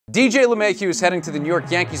DJ LeMahieu is heading to the New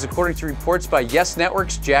York Yankees according to reports by Yes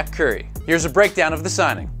Network's Jack Curry. Here's a breakdown of the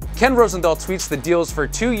signing. Ken Rosendahl tweets the deal is for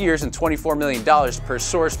 2 years and $24 million per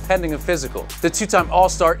source pending a physical. The two-time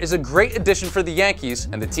All-Star is a great addition for the Yankees,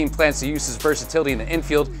 and the team plans to use his versatility in the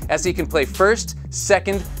infield as he can play first,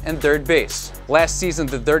 second, and third base. Last season,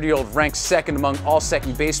 the 30-year-old ranked second among all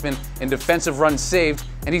second basemen in defensive runs saved,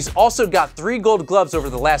 and he's also got 3 Gold Gloves over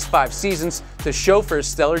the last 5 seasons to show for his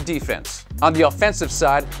stellar defense. On the offensive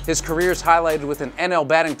side, his career is highlighted with an NL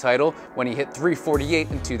batting title when he hit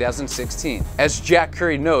 .348 in 2016. As Jack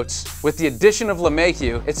Curry notes, with the addition of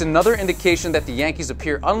LeMahieu, it's another indication that the Yankees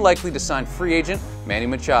appear unlikely to sign free agent Manny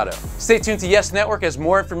Machado. Stay tuned to Yes Network as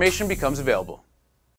more information becomes available.